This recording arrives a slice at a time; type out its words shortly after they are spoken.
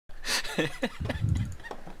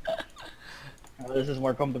Oh, this is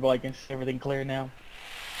more comfortable. I can see everything clear now.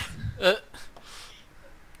 Uh,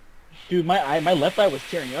 Dude, my left eye was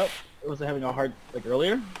tearing up. It was having a hard like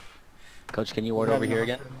earlier. Coach, can you I was ward over having a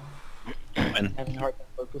here hard again? When? having a hard time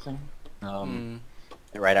focusing. mm.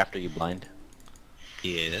 Right after you blind.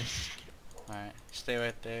 Yes. Alright, stay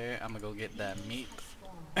right there. I'm gonna go get that meat.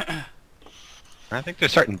 I think they're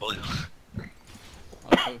starting blue.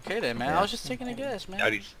 Okay then, man. I was just taking a guess, man.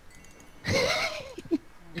 Dowdy's.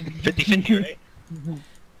 50-50, right?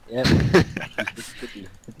 Yep.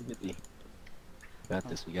 50-50. Got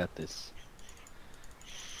this, we got this.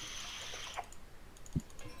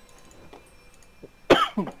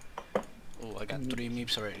 Oh, I got 3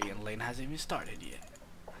 meeps already and lane hasn't even started yet.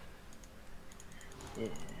 Yeah.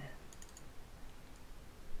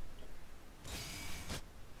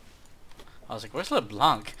 I was like, where's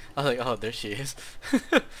LeBlanc? I was like, oh, there she is.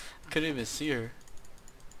 Couldn't even see her.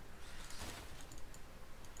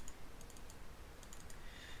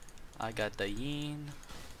 I got the yin.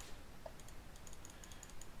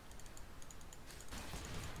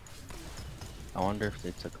 I wonder if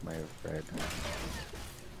they took my red.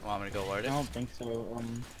 Want me to go ward I it? don't think so.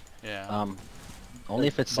 Yeah. Only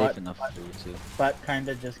if it's But- safe enough for you to. Bot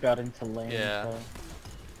kinda just got into lane. Yeah. So.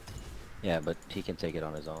 Yeah, but he can take it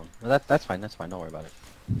on his own. Well, that's fine, that's fine, don't worry about it.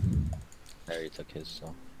 I already took his,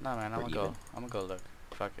 so. Nah, man, I'm We're gonna go. even. I'm gonna go look.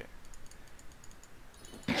 Fuck it.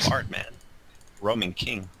 Hard, man. Roman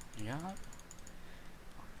king. Yeah.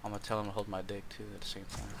 I'm gonna tell him to hold my dick too at the same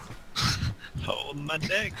time. Hold my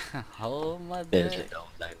dick. Hold my There's dick. it,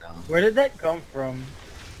 don't die now. Where did that come from?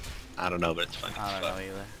 I don't know, but it's funny. I as don't fuck. know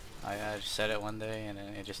either. I just said it one day and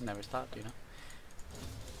then it just never stopped, you know?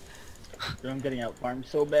 Dude, I'm getting out farmed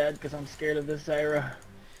so bad because I'm scared of this ayebrah.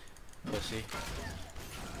 Pussy.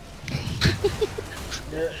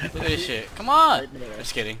 Yeah. Look at this shit. Come on! Right there.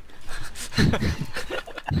 Just kidding.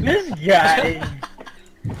 This guy.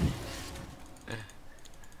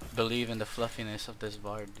 Believe in the fluffiness of this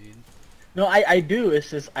bard, dude. No, I do.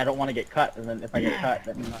 It's just I don't want to get cut, and then if I get cut,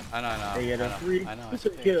 then I know. they get a I know, 3 I know, it's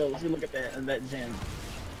super okay. kills. You look at that and that gen.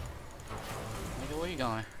 Nigga, where you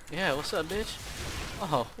going? Yeah, what's up, bitch?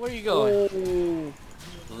 Oh, where you going? Oh,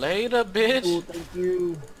 Later, bitch. oh, thank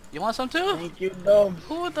you, You want some too? thank you, Dom.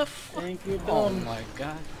 Who the fuck? Thank you, Oh Dom. my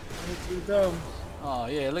god. Thank you, Dom. Oh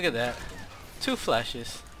yeah, look at that. 2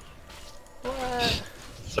 flashes. What?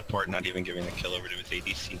 Support not even giving the kill over to his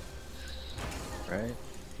ADC. Right?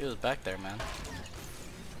 He was back there, man.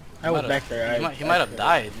 I was Might've- back there. He might have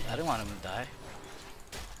died. I didn't want him to die.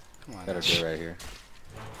 Come on. Better now. do it right here.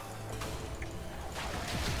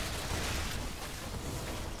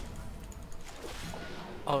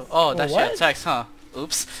 Oh, that's your what? text, huh?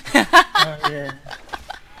 Oops. Oh, yeah.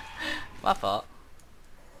 My fault.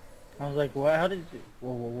 I was like, what? How did you?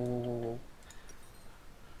 Whoa, whoa, whoa, whoa, whoa,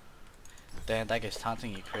 Damn, that guy's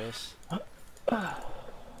taunting you, Chris.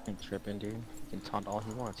 Ain't tripping, dude. He can taunt all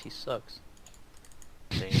he wants. He sucks.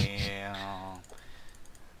 Damn.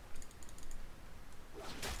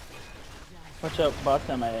 Watch out, bots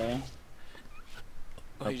on my A.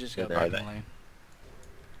 Oh, he just They're got there. back Are in they? lane.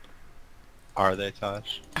 Are they,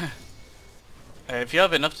 Tosh? Hey, if you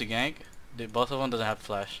have enough to gank, both of them doesn't have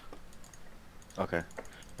flash. Okay.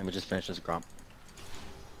 Let me just finish this gromp.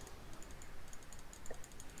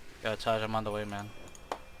 Gotta charge, I'm on the way, man.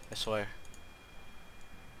 I swear.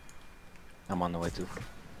 I'm on the way too.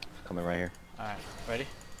 Coming right here. Alright, ready?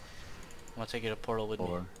 I'm gonna take you to portal with me.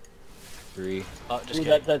 4, 3. Oh, just Ooh,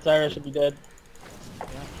 kidding. that Zyra should be dead.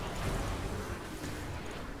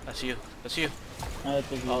 That's you. That's you.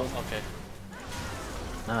 That's a Oh, okay.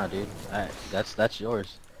 Nah, dude. That's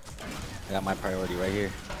yours. I got my priority right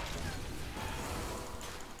here.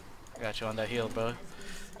 I got you on that heal, bro.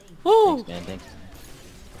 Thanks, man. Thanks.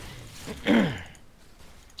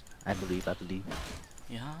 I believe.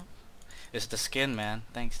 Yeah. It's the skin, man.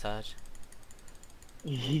 Thanks, Taj.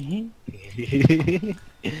 Dude,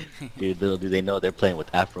 little do they know they're playing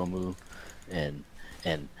with Afro Move and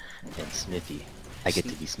Smithy. I get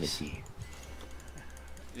to be Smithy.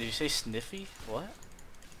 Did you say sniffy? What?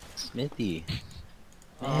 Smithy.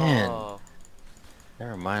 Man. Oh.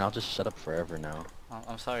 Never mind. I'll just shut up forever now.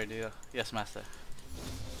 I'm sorry, dude. Yes, master.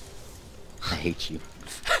 I hate you.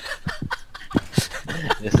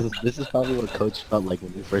 This is probably what Coach felt like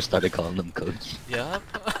when we first started calling him Coach. Yup.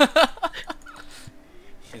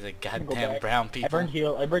 He's a Go goddamn back. brown I people. burned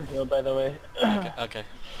heal. I burned heal, by the way. Okay.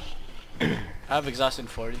 I have exhaust in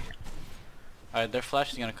 40. Alright, their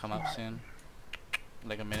flash is gonna come up soon.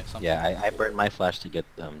 Like a minute something. Yeah, I burned my flash to get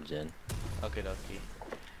Jin. Okay, dokie.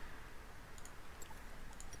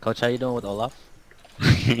 Coach, how you doing with Olaf?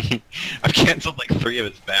 I've canceled like 3 of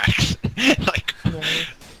his backs. Like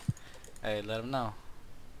Hey, let him know.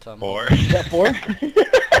 Tell him 4. Is that 4?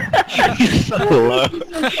 He's so low. He's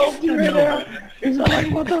so salty right now. He's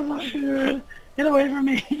like, what the fuck, dude? Get away from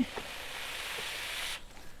me.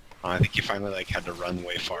 Oh, I think you finally like had to run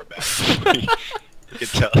way far back. You could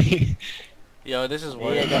tell. Yo, this is Yeah,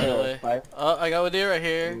 working, by the way. 5. Oh, I got Udyr right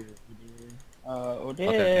here. Oh, dear.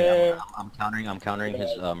 Okay, yeah, I'm countering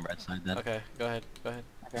his red side then. Okay, go ahead, go ahead.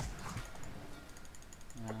 Okay.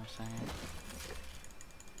 You know what I'm saying?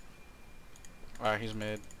 Alright, he's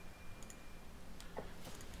mid.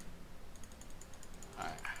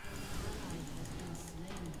 Alright.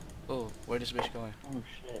 Oh, where this bitch going? Oh,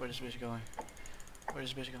 shit. Where this bitch going? Where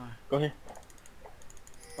this bitch going? Go here.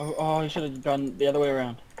 Oh, you should have gone the other way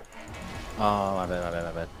around. Oh, my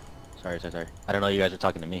bad. Sorry. I don't know you guys are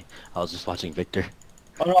talking to me. I was just watching Victor.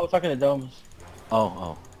 Oh no, I was talking to Domes.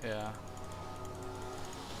 Oh. Yeah.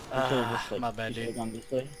 You should've just, My bad, you should've dude. gone this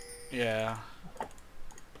way. Yeah.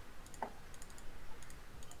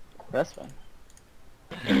 That's fine.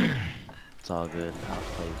 It's all good.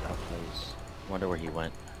 Outplays. Wonder where he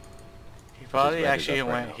went. He probably red is actually up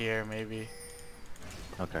right went now. here, maybe.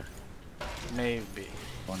 Okay. Maybe.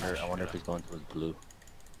 I wonder if he's going towards blue.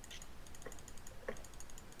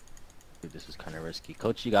 Dude, this is kind of risky.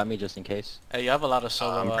 Coach, you got me just in case? Hey, you have a lot of I'm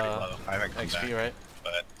solo pretty low. I haven't come XP, back, right?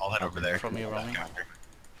 but I'll head over there. From you, Back Romy? after.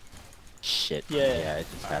 Shit. Yeah. Yeah, it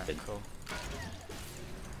just Alright, happened. cool.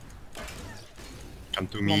 Come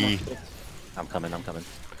to Come on, me. I'm coming.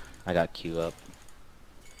 I got Q up.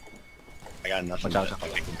 I got nothing. Watch out.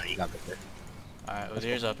 But like, I got Victor. Alright,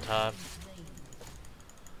 Udyr's up top.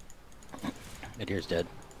 Nadir's dead.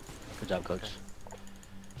 Good job, coach.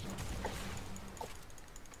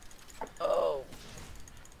 Oh.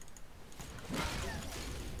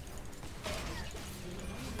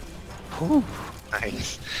 Whew.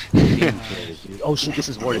 nice. Oh shoot, this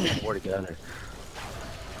is warded. Get out of there.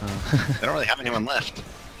 They don't really have anyone left.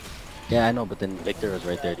 Yeah, I know, but then Victor was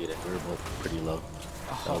right there, dude, and we were both pretty low.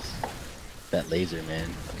 That was that laser, man.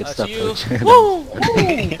 Good That's stuff, you. coach. Woo!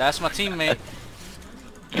 Woo! That's my teammate.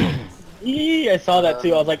 I saw that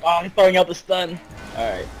too. I was like, oh, he's throwing out the stun.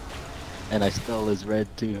 Alright. And I stole his red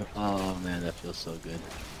too. Oh man, that feels so good.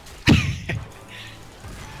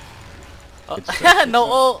 Oh, Good stuff, no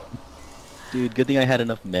ult. Dude, good thing I had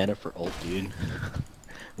enough mana for ult, dude.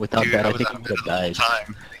 Without Dude, that, I was think I at would have mid the whole died.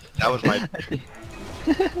 time. That was my.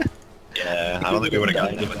 Yeah, I don't think we would have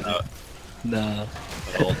gotten it without Nah.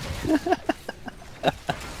 ult.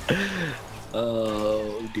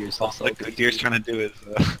 Oh dear, so Look what Deer's trying to do is,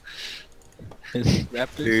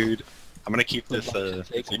 Raptors. dude, I'm gonna keep this,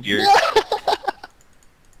 Take him. Deer.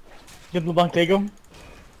 Did LeBlanc take him?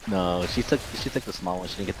 No, she took the small one.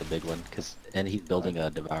 She didn't get the big one, and he's building a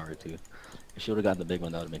Devourer too. If she would have gotten the big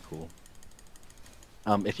one, that would have been cool.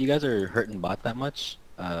 If you guys are hurting bot that much,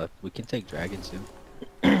 we can take Dragon soon.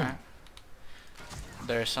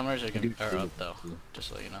 Their summers are up though, just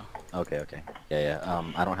so you know. Okay. Yeah.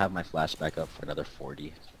 I don't have my flash back up for another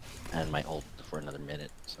 40, and my ult for another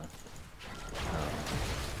minute. So.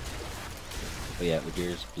 But yeah,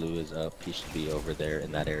 Udyr's blue is up. He should be over there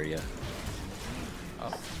in that area. Oh,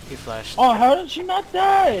 he flashed. Oh, how did she not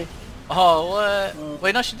die? Oh, what?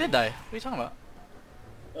 Wait, no, she did die. What are you talking about?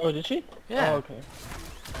 Oh, did she? Yeah. Oh, okay.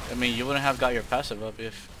 I mean, you wouldn't have got your passive up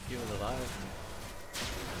if he was alive.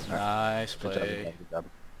 Nice Good job, play. good job.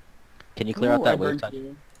 Can you clear out Ooh, that I wave burned touch?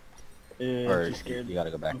 you. Yeah, Or she's scared. you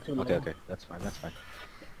gotta go back. I'm too Okay, low. that's fine.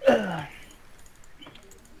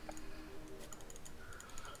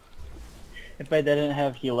 If I didn't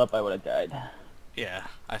have heal up, I would have died. Yeah,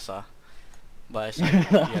 I saw. But I saw. I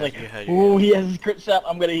was Yeah, like, you had ooh, your he has his crit shot.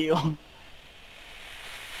 I'm gonna heal.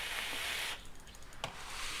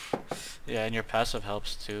 Yeah, and your passive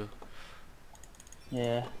helps too.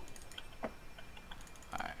 Yeah.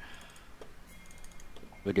 Alright.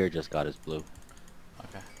 Udyr just got his blue.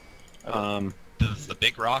 Okay. Does the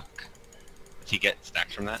big rock, does he get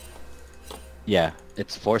stacks from that? Yeah,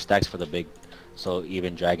 it's 4 stacks for the big, so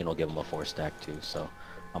even Dragon will give him a 4 stack too. So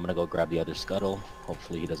I'm gonna go grab the other scuttle.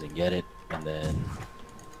 Hopefully he doesn't get it, and then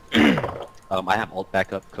I have ult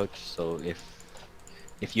backup, coach. So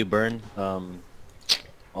if you burn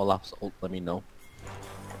Olaf's ult, let me know.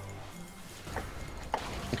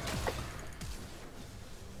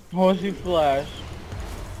 Oh, she flash.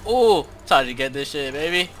 Ooh, time to get this shit,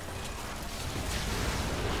 baby.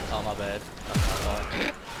 Oh, my bad. That's my fault.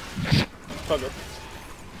 Fuck it.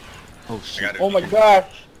 Oh I shit! got it. Oh my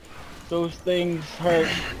gosh. Those things hurt.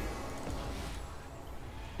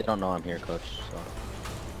 They don't know I'm here, coach. So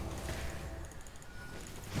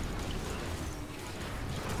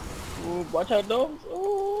Ooh, watch out, domes.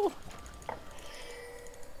 Ooh.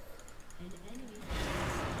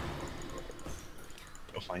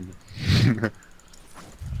 Go find him.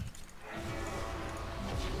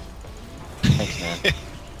 Thanks, man.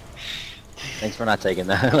 Thanks for not taking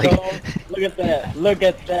that. Like, Oh, look at that. Look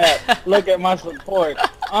at that. Look at my support.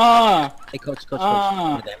 hey, coach,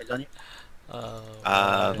 Ah. any damage on you?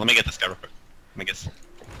 Let me get this guy real quick. Let me get.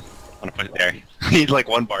 I'm gonna put it there. I need like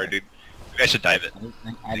 1 bar, dude. You guys should dive it.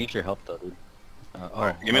 I need your help though, dude.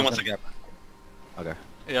 Give me 1 second. Okay.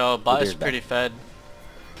 Yo, bot is Udir's pretty back. fed.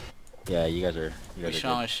 Yeah, you guys are He's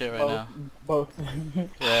showing his shit right Both, now. both,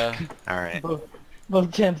 Yeah. Alright.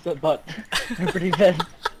 both champs at butt. They're pretty fed.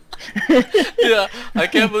 Yeah, I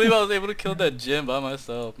can't believe I was able to kill that gym by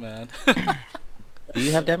myself, man. Do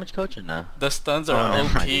you have damage, coach, or no? The stuns are Oh,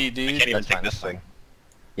 OP, I dude. can't even That's take fine, this that's fine. thing.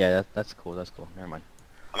 Yeah, that's cool. That's cool. Never mind.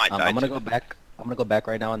 I might die. I'm gonna too. go back. I'm gonna go back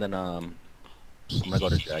right now, and then I'm gonna go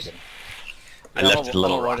to dragon. I Yeah, left I'm a little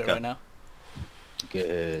gonna ward rock it up. right now.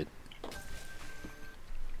 Good.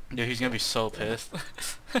 Dude, he's gonna be so pissed.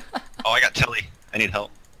 Oh, I got Telly. I need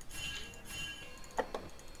help.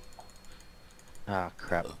 Ah,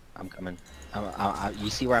 crap. I'm coming. You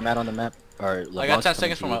see where I'm at on the map? Or I got 10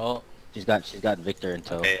 seconds for my ult. She's got Victor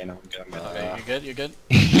until. Okay, I know. I'm good. I'm good. Okay, you're good,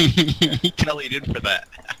 you're good? Telly did for that.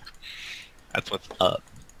 That's what's up.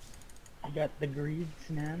 You got the greeds,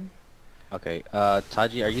 man. Okay.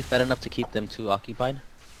 Taji, are you fed enough to keep them 2 occupied?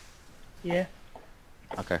 Yeah.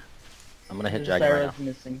 Okay. I'm gonna hit There's dragon right Zyra's now.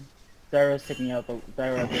 missing. Zyra's taking out the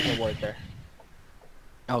Zyra. There's a ward there.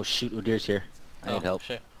 Oh shoot, Udir's here. I need help.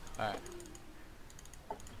 Shit. Alright.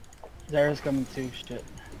 Zyra's coming too. Shit.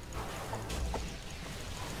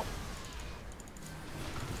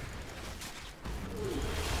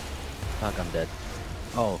 Fuck, I'm dead.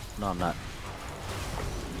 Oh no, I'm not.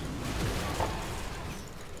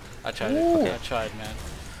 I tried Ooh. it. I tried, man.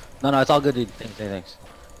 No, it's all good, dude. Thanks.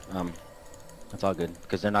 It's all good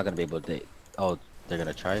because they're not gonna be able to. Oh, they're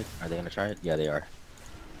gonna try it. Are they gonna try it? Yeah, they are.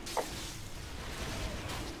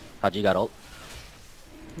 Taji got ult.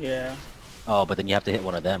 Yeah. Oh, but then you have to hit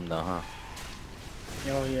one of them, though, huh?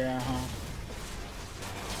 Oh yeah. Huh.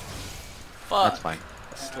 Fuck. That's fine.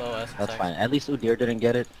 Slow ass That's attack. fine. At least Udyr didn't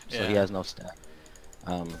get it, so he Yeah. has no stack.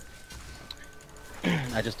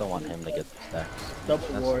 I just don't want him to get the stacks. Double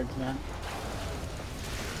That's- wards, man.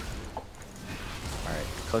 Alright,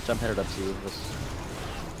 coach, I'm headed up to you.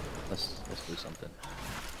 Let's do something.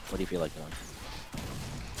 What do you feel like doing?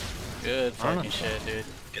 Good I don't fucking know. shit, dude.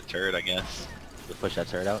 Get turret, I guess. To push that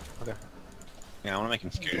turret out? Okay. Yeah, I want to make him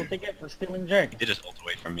What scared. they get for stealing dragon? He just ult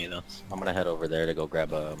away from me though. I'm gonna head over there to go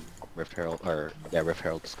grab a Rift Herald, or yeah, Rift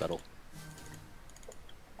Herald Scuttle.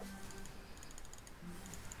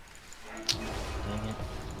 Dang it.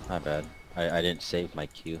 My bad. I didn't save my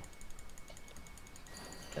Q.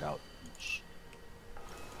 Get out.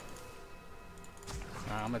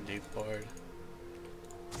 Nah, I'm a deep board.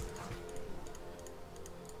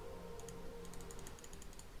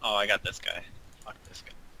 Oh, I got this guy. Fuck this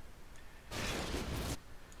guy.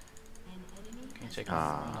 Can you take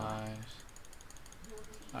Ah. Nice.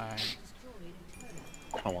 Alright.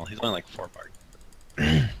 Oh well, he's only like 4 bar.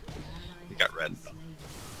 He got red though.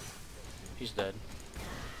 He's dead.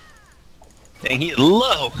 Dang, he's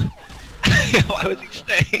low! Why was he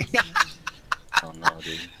staying? Oh no,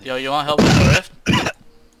 dude. Yo, you want help with the rift?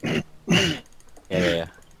 Yeah.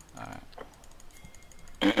 Alright.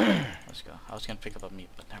 Let's go. I was gonna pick up a meat,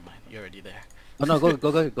 but never mind. You're already there. Oh no, go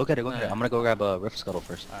get it, go get it. Yeah. I'm gonna go grab a Rift Scuttle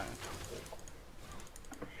first. Alright.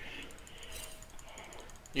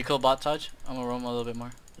 You kill bot touch? I'm gonna roam a little bit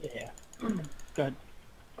more. Yeah. Good.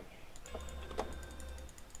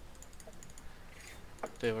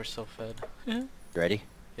 They were so fed. You ready?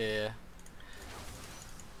 Yeah.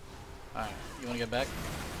 Alright, you wanna get back?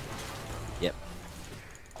 Yep.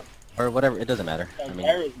 Or whatever, it doesn't matter. I mean,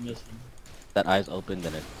 Zyra's missing. that eye's open,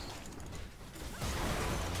 then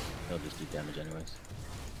it'll just do damage anyways.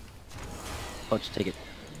 Coach, take it.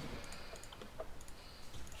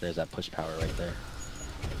 There's that push power right there.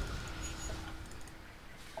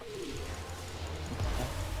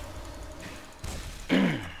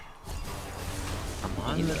 Come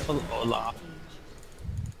on, little Olaf.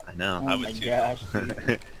 I know, I Oh my would too. gosh.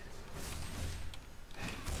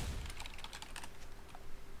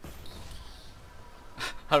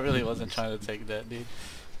 I really wasn't trying to take that, dude.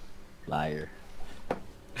 Liar.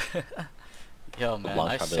 Yo, man,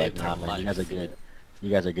 LeBlanc's I probably saved like, her nah, man, life. you guys are good. You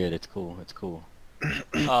guys are good. It's cool. It's cool.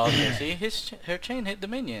 Oh, okay. See, her chain hit the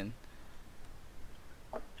minion.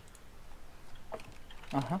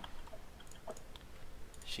 Uh-huh.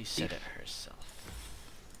 She said it herself.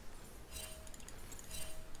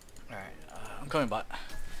 Alright, I'm coming bot.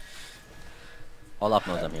 Olaf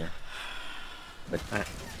knows I'm here. But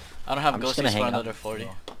I don't have I'm just gonna ghosties for hang out. another 40. I'm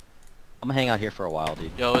gonna hang out here for a while,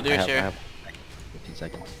 dude. Yo, do I your have, share. 15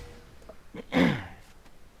 seconds. I'm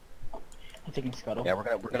taking scuttle. Yeah, we're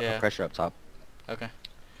gonna Yeah. put pressure up top. Okay.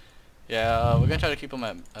 Yeah, we're gonna try to keep him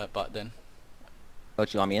at bot then.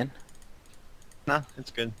 Coach, you want me in? Nah,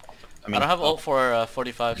 it's good. I don't have ult for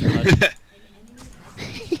 45. So I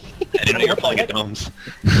didn't know you were pulling at domes.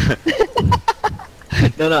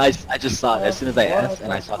 No, I just saw it as soon as I asked,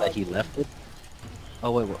 and I saw that he left it.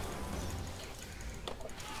 Oh wait, what?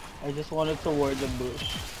 I just wanted to ward the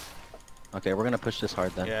bush. Okay, we're gonna push this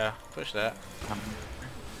hard then. yeah, push that.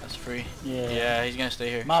 That's free. Yeah. Yeah, he's gonna stay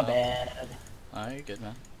here. My so. bad. Alright, you're good,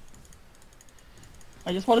 man.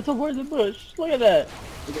 I just wanted to ward the bush. Look at that.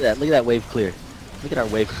 Look at that wave clear. Look at our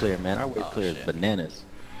wave clear, man. Our wave Oh, clear is shit. bananas.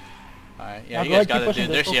 Alright, yeah, Now you go guys ahead, got keep it, pushing.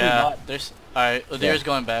 dude. There's There's, still yeah, bot. there's... Alright, Udir's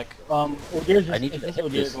going back. Udir's I need just, to it's hit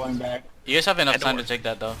Udir this. going back. You guys have enough don't time to worry. take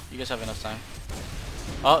that, though. You guys have enough time.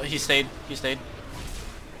 Oh, he stayed. He stayed.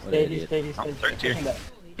 What an He idiot. stayed. Oh, Keep third tier. pushing that.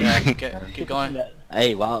 Yeah, keep Keep going. pushing that.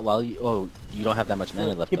 Hey, while you you don't have that much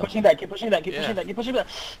mana left Keep though. pushing that. Keep pushing that. Keep Yeah. pushing that. Keep pushing that.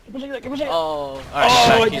 Keep pushing that. Keep pushing that. Oh,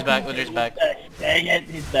 alright, he's back. Udir's back. Dang it,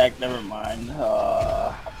 he's back. Never mind.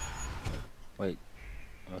 Wait.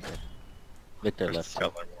 Okay. Victor There's left.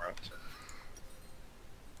 skeleton more up.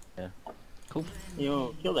 Cool.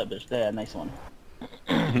 Yo, kill that bitch. There, nice one.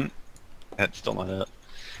 That's still not up.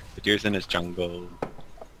 The deer's in his jungle.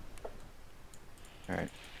 All right.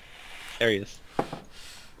 There he is.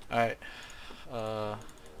 Alright. Let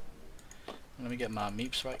me get my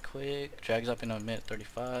meeps right quick. Drags up in a minute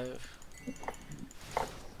 35.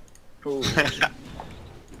 Ooh.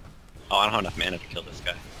 Oh, I don't have enough mana to kill this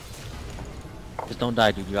guy. Just don't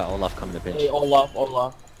die, dude. You got Olaf coming to pinch. Hey, Olaf.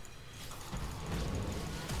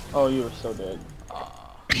 Oh, you were so dead.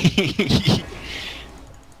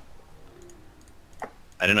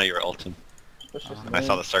 I didn't know you were ultim. Push this When I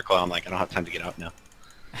saw in. the circle, I'm like, I don't have time to get out now.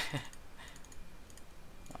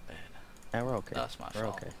 Not bad. Yeah, we're okay. That's my We're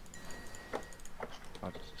fault. okay. We're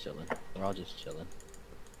all just chilling. We're all just chilling.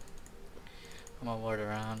 I'm gonna ward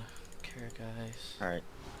around. Care, guys. All right.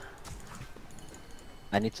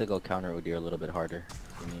 I need to go counter Udyr a little bit harder.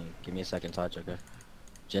 Give me a second, Taj. Okay.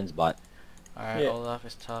 Jin's bot. Alright, Yeah. Olaf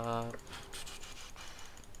is top.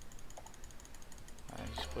 Alright,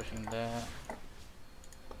 he's pushing that.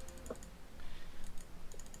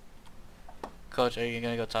 Coach, are you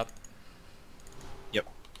gonna go top? Yep.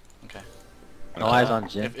 Okay. No eyes on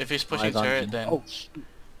Jin. If he's No pushing eyes on turret, Jin. then Oh, shoot.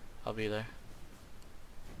 I'll be there.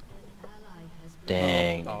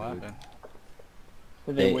 Dang. Oh, what dude. happened?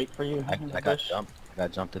 Did they Hey, wait for you? I in the got bush? jumped. I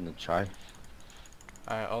got jumped in the try.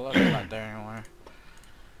 Alright, Olaf is not there anymore.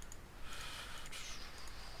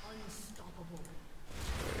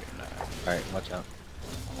 All right, watch out.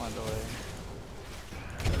 I'm on the way.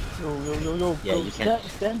 Yo, Yeah, bro, you can't-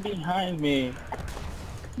 stand behind me.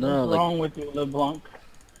 No, What's like wrong with you, LeBlanc?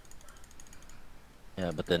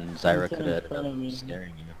 yeah, but then Zyra Stand could have in front of me. ended up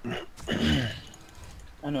scaring you.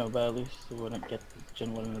 I know, but at least it wouldn't get,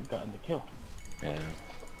 Jin wouldn't have gotten the kill. Yeah.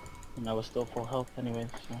 And I was still full health anyway,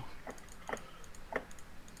 so.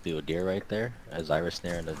 Do a deer right there. A Zyra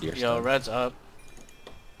snare and a deer Yo, stun. red's up.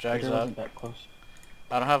 Drag's It up. wasn't that close.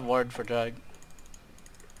 I don't have ward for drag.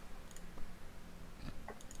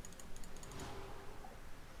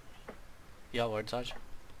 Yeah, ward Saj.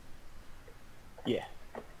 Yeah.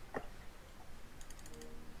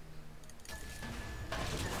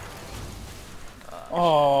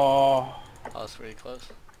 Oh. That was pretty close.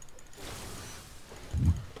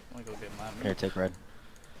 I'm gonna go get my Here, meat. take red.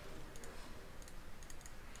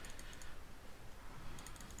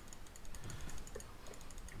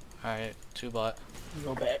 Alright, 2 bot.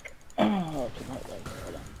 Go back. Oh, too much.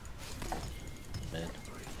 Hold on. Man.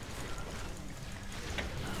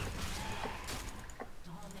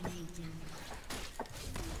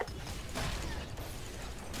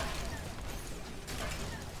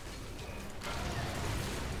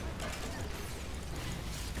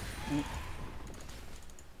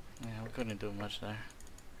 Yeah, we couldn't do much there.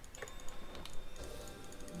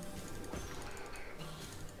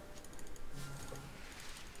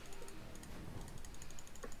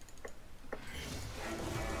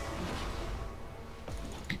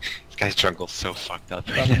 This guy's jungle's so fucked up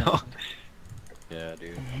right now. Yeah,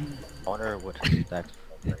 dude. I wonder what that.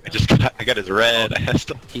 I got his red. I have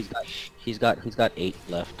to. He's got 8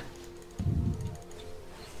 left.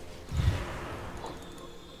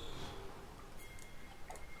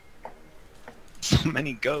 So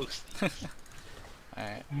many ghosts.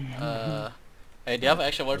 Alright. Hey, do you have an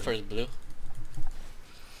extra word for his blue?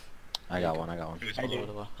 I got one. I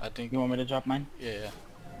do. I think. You want me to drop mine? Yeah, yeah.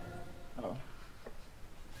 Oh.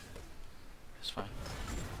 It's fine.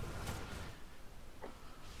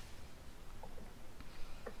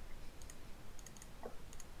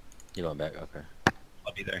 You going back? Okay.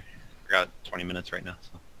 I'll be there. We're out 20 minutes right now,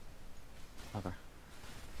 so. Okay.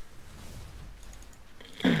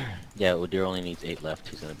 Yeah, Udyr only needs 8 left.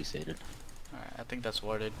 He's gonna be sated. Alright, I think that's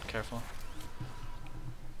warded. Careful.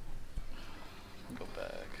 Go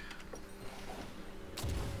back.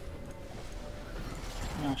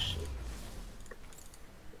 Oh shit.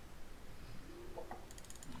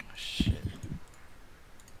 Oh, shit.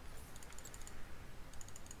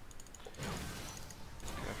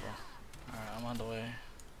 Careful. Alright, I'm on the way.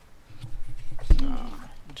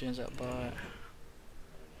 Jin's at bot. Alright,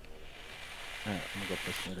 I'm gonna go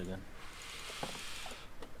push mid again.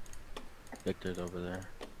 Victor's over there.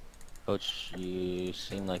 Coach, you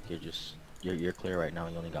seem like you're clear right now.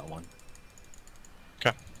 You only got one.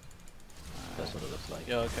 Okay. That's what it looks like.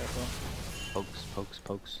 Yo, careful. Pokes, pokes,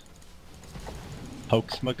 pokes.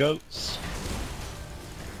 Pokes my goats.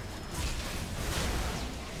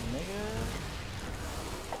 Nigga.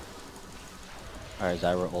 Alright,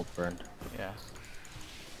 Zyra ult burned. Yeah.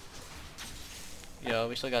 Yo,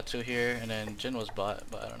 we still got 2 here, and then Jin was bot,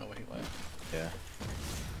 but I don't know where he went. Yeah.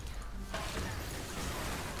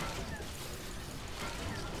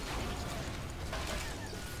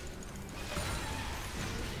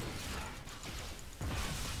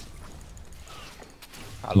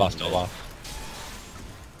 I lost Olaf.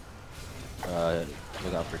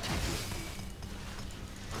 Look out for TP.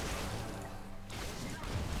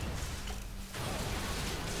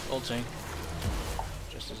 Ulting.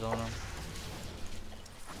 Just to zone him.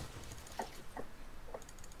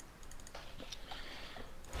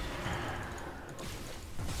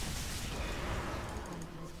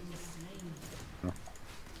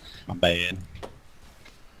 My bad.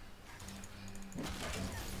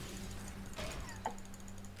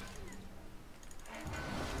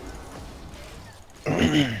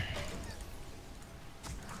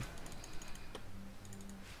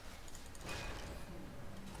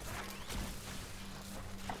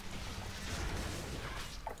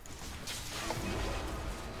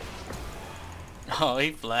 Oh,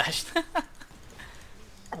 he flashed.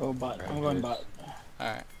 Oh, bot. I'm going bot.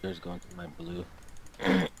 Alright. There's going to my blue.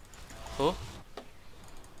 Who?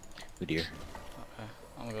 Udyr. Okay,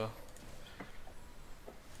 I'm gonna go.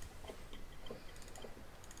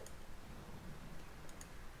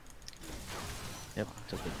 Yep,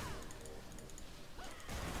 took it.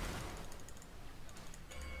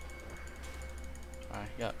 Alright,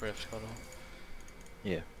 you got Rift Scuttle.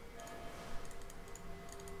 Yeah.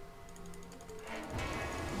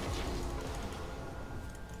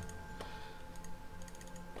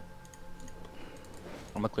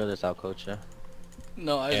 I'm gonna clear this out, coach, yeah?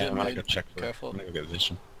 No, I Yeah, didn't. I'm gonna go check for Careful. I'm gonna go get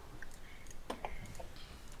vision.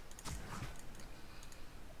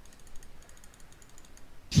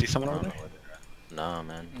 See someone over there? Nah,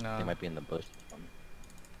 man. No. They might be in the bush.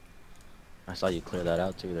 I saw you clear that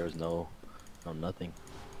out too. There was no nothing.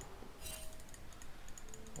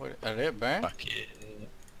 What, are they burn? Fuck it.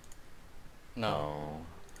 No. Oh,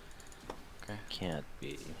 Okay. can't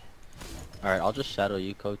be. Alright, I'll just shadow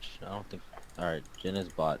you, coach. I don't think... Alright, Jin is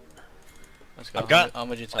bot. Let's go. I've got how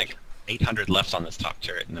much you touch? like 800 left on this top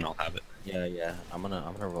turret, and then I'll have it. Yeah, yeah. I'm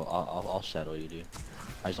gonna roll. I'll shadow you, dude.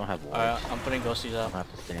 I just don't have wards. Alright, I'm putting ghosties I'm out. gonna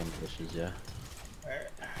have to stay in bushes, yeah.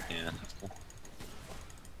 Yeah, that's cool.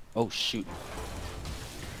 Oh, shoot.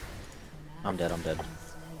 I'm dead, I'm dead.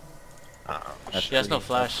 Oh, That's He has no 3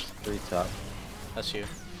 flash. 3 top. That's you.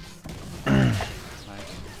 Nice.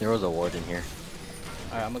 There was a ward in here.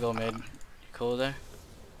 Alright, I'm gonna go mid. You cool there?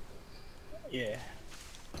 Yeah.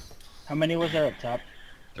 How many was there up top?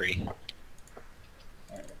 3.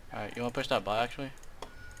 Alright, you wanna push that bot actually?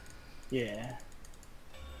 Yeah.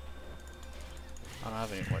 I don't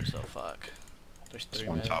have any wards though, fuck. There's There's 3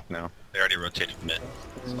 one mid. top now. They already rotated mid,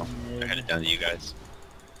 so they're headed down to you guys.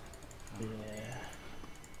 Yeah.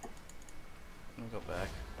 Let me go back.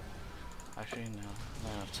 Actually, no.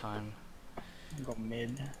 Not enough time. I'll go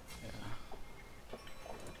mid.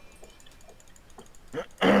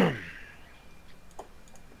 Yeah.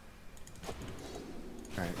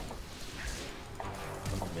 Alright.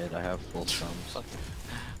 I'm mid, I have full thumbs. Fuck.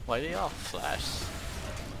 Why do y'all flash?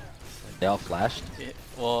 They all flashed? Yeah,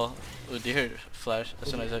 well, Udyr flash as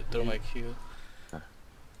soon as I throw my Q.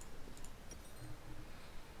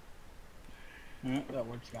 That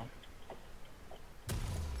word's gone.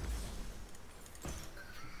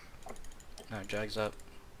 Alright, drags up.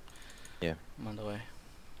 Yeah. I'm on the way.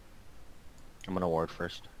 I'm gonna ward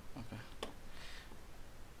first. Okay.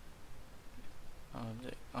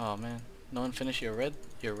 Oh man, no one finished your red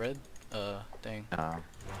thing.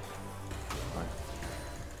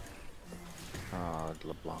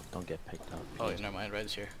 LeBlanc, don't get picked up. Oh, never mind,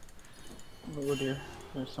 red's here. Over here.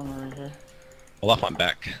 There's someone right here. Olaf went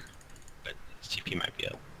back, but his TP might be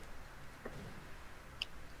up.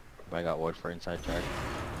 I got ward for inside track.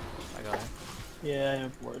 I got it. Yeah, I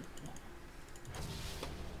have word.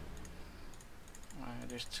 Alright,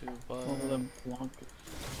 there's two One of them block.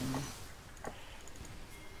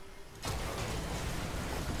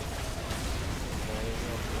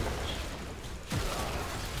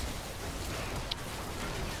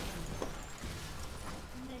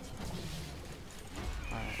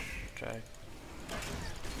 Alright, drag.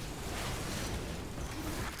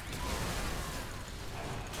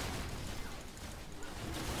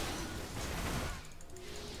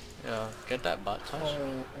 Yeah, get that bot touch.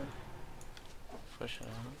 Oh, Push it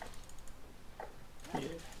out. yeah.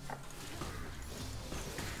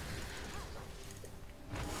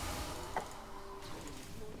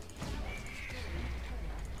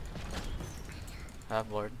 Have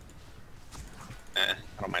ward. I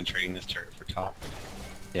don't mind trading this turret for top.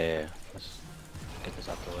 Yeah. Let's get this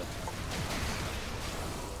out the way.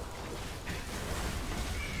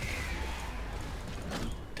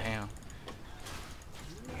 Damn.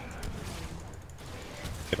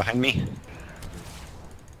 Get behind me.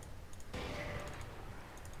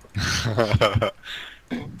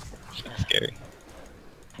 Scary.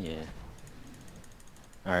 Yeah.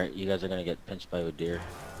 Alright, you guys are gonna get pinched by Udyr.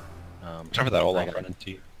 Watch out for that Olaf gotta- running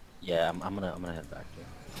to you. Yeah, I'm gonna head back there.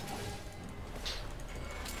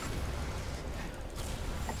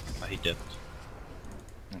 Oh, he dipped.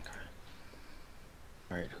 Okay.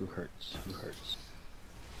 Alright, who hurts? Who hurts?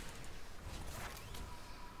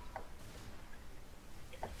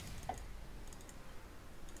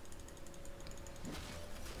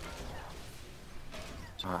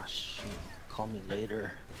 Ah, shoot. Call me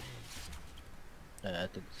later. I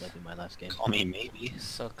think this might be my last game. Call me maybe.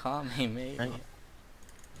 So calm me, maybe. Right.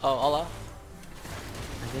 Oh, Allah.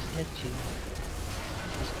 I just hit you.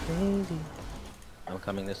 It's crazy. I'm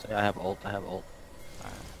coming this way. I have ult. Alright.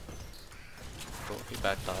 Cool, he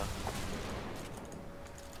backed off.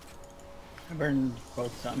 I burned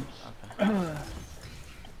both thumbs. Okay.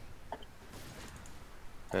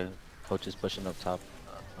 Okay, coach is pushing up top.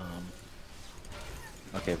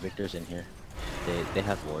 Okay, Victor's in here. They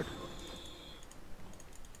have ward.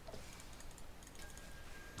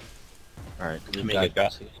 Alright, How many you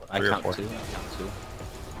got? I 3 or count 4? two.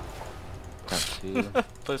 Count two.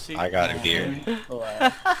 Pussy. I got him here.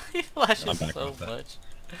 He flashes I'm back so with that. much.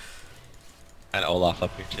 And Olaf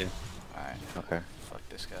up here too. Alright. Okay. Fuck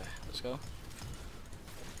this guy. Let's go.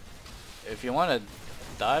 If you want to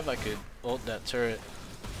dive, I could ult that turret.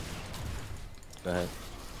 Go ahead.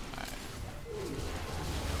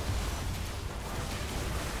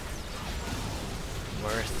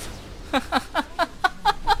 Worth.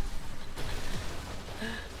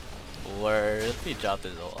 Worth. He dropped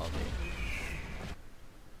his ult on me.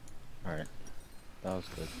 Alright. That was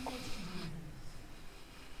good.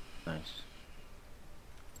 Nice.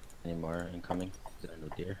 Any more incoming? Is it a new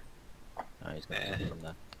deer? Nah, he's gonna come from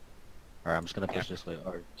that. Alright, I'm just gonna push this way.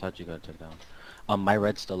 Or Touch, you gotta take down. My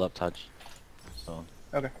red's still up, Touch. So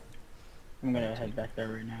Okay. I'm gonna head back there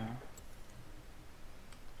right now.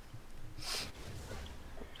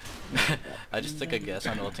 I just took a guess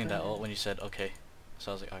on ulting that ult when you said okay.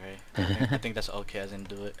 So I was like, okay. I think that's okay as in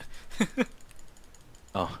do it.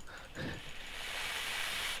 oh.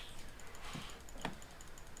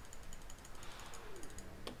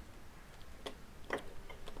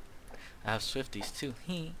 I have Swifties too.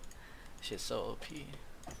 Shit's so OP.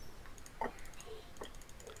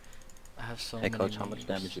 I have so Hey many coach, how much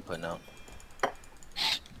memes. damage you putting out?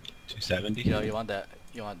 270. Yo, you want that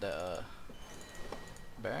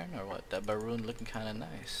Baron or what? That Baroon looking kinda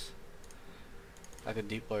nice. I could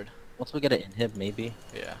deep board. Once we get an inhib, maybe.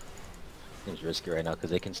 Yeah. Seems risky right now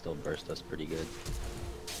because they can still burst us pretty good.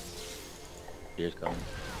 Deer's coming.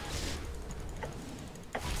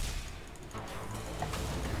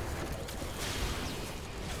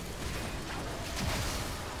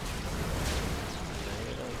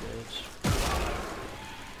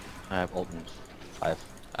 I have ult in 5.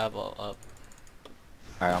 I have ult up.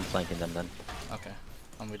 Alright, I'm flanking them then. Okay.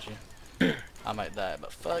 I'm with you. I might die,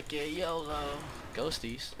 but fuck yeah, YOLO.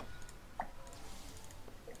 Ghosties.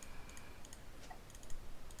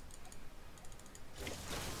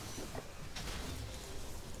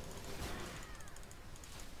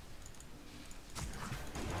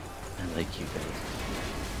 I like you guys.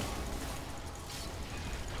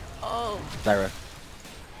 Oh! Zyra.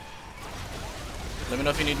 Let me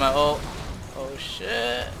know if you need my ult. Oh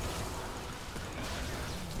shit.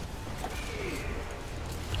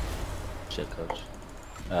 Shit, coach.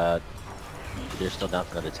 They're still down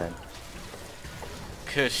for another 10.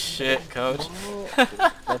 Good shit, coach.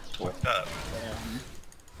 That's four. What's up?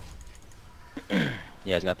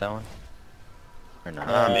 You guys got that one? Or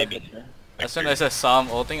not? Maybe. As soon as I saw him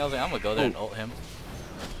ulting, I was like, I'm gonna go there and ult him.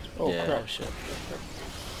 Oh Yeah. crap. Oh shit.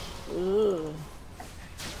 Ugh.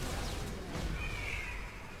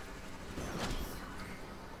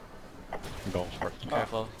 I'm going for it.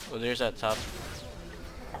 Careful. Oh, there's that top.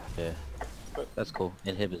 Yeah. That's cool.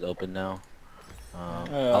 Inhib is open now.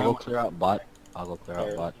 I'll I'm- go clear out bot. I'll go clear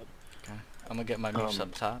out bot. Okay. I'm gonna get my moves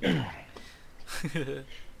up top.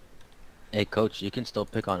 Hey coach, you can still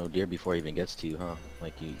pick on Udyr before he even gets to you, huh?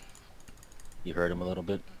 Like you hurt him a little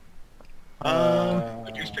bit.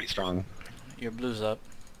 Udyr's pretty strong. Your blue's up.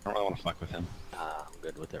 I don't really want to fuck with him. I'm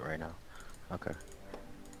good with it right now. Okay.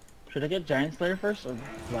 Should I get Giant Slayer first or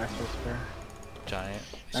Blast Whisper? Giant.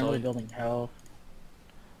 I'm So really building health.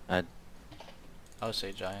 I would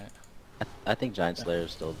say giant. I think Giant Slayer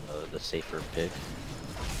is still the safer pick.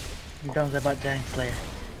 You don't know about Giant Slayer.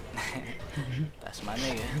 That's my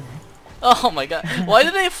nigga. Oh my god. Why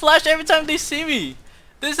do they flash every time they see me?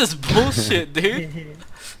 This is bullshit, dude.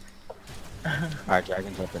 Alright,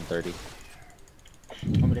 Dragon's up in 30.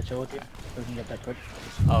 I'm gonna chill with you. We can get that quick.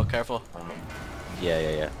 Oh, careful.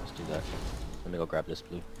 Yeah. Let's do that. Let me go grab this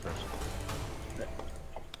blue first.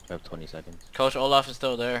 I have 20 seconds. Coach Olaf is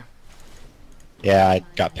still there. Yeah, I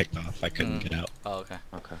got picked off. I couldn't get out. Oh, okay.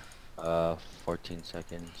 Okay. 14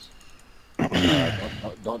 seconds.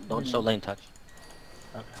 Don't show lane touch.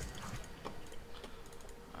 Okay.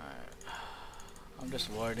 Alright. I'm just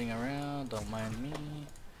warding around, don't mind me.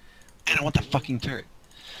 And I want the fucking turret.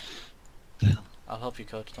 The hell? I'll help you,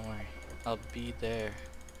 coach, don't worry. I'll be there.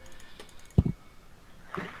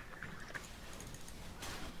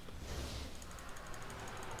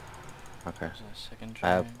 Okay. There's a second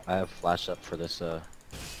I try. have flash up for this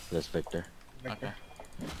Victor. Okay.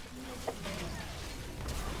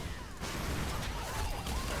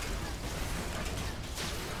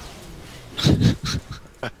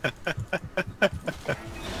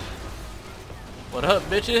 What up,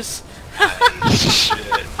 bitches?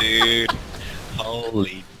 Shit, dude.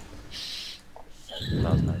 Holy.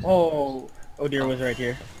 That was nice. Oh, Udyr was right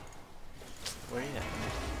here. Where you at?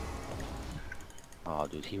 Oh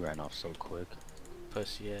dude, he ran off so quick.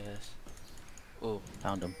 Pussy ass. Ooh,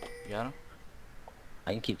 Found him. you got him?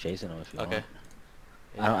 I can keep chasing him if you Okay.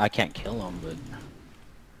 want. I can't kill him, but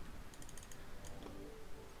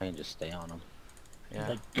I can just stay on him. Yeah.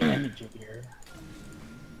 Like damage Udyr.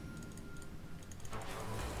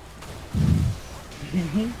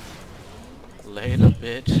 Later,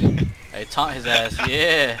 bitch. Hey, taunt his ass.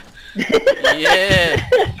 Yeah. Yeah.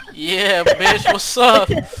 Yeah, bitch. What's up?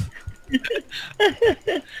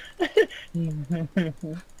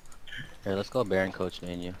 Here, let's go Baron coach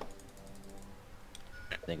me and you.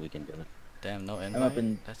 I think we can do it. Damn, no I'm invite. up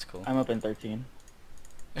in. That's cool. I'm up in 13.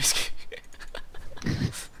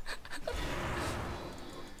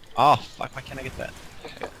 Oh, fuck, why can't I get that?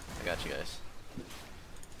 I got you guys.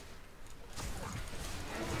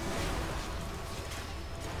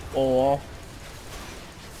 Olaf.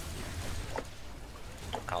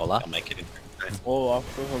 Olaf? I'll make it in time. Olaf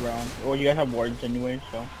goes around. Well, you guys have wards anyway,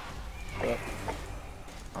 so. But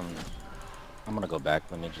I'm gonna go back.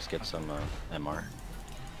 Let me just get some MR.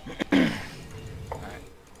 Alright.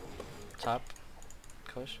 Top.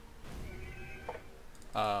 Coach.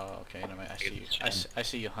 Oh, okay. No, I see you. I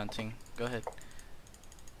see you hunting. Go ahead.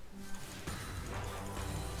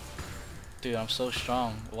 Dude, I'm so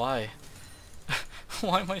strong. Why?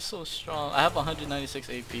 Why am I so strong? I have 196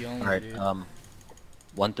 AP only, Alright, dude.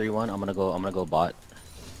 131. I'm gonna go bot.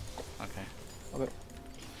 Okay. okay.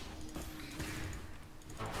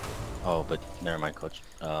 Oh, but never mind, coach.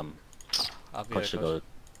 I'll be Coach should there, go.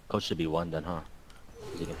 Coach should be 1 then, huh?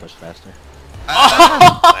 'Cause he can push faster.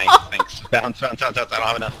 Nice, thanks. Bounce. I don't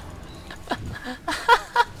have enough.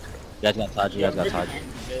 You guys got Taji. You guys got Taji.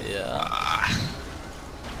 Yeah. Ah.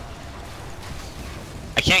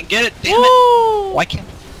 I can't get it. Damn it. Woo! Why can't?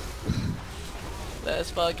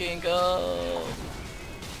 Let's fucking go.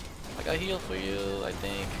 I got heal for you, I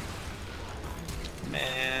think.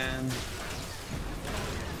 Man.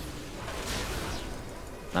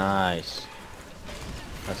 Nice.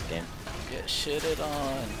 That's game. Get shitted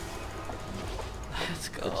on. Let's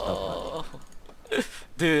Good go.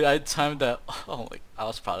 Dude, I timed that. Oh my, I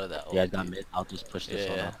was proud of that. You guys got mid. I'll just push this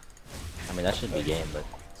one Yeah. up. I mean, that should be game, but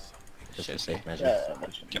just a Should safe be. measure. Yeah.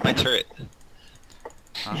 Get my turret.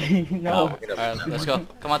 Huh? No. Alright, let's go.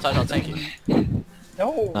 Come on, Taj, I'll tank you.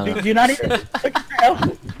 No. No, Dude, no. you're not even looking for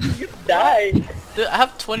help. You die. Dude, I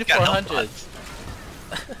have You got help 2400. pods.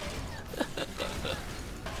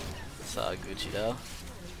 It's all Gucci though.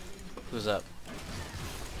 Who's up?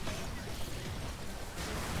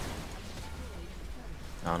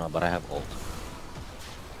 I don't know, but I have ult.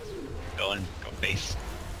 Go base.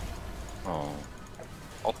 Oh.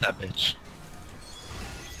 Ult that bitch.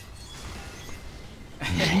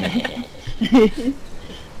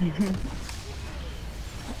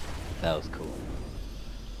 That was cool.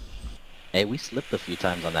 Hey, we slipped a few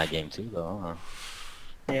times on that game too, though. Huh?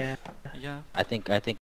 Yeah. Yeah. I think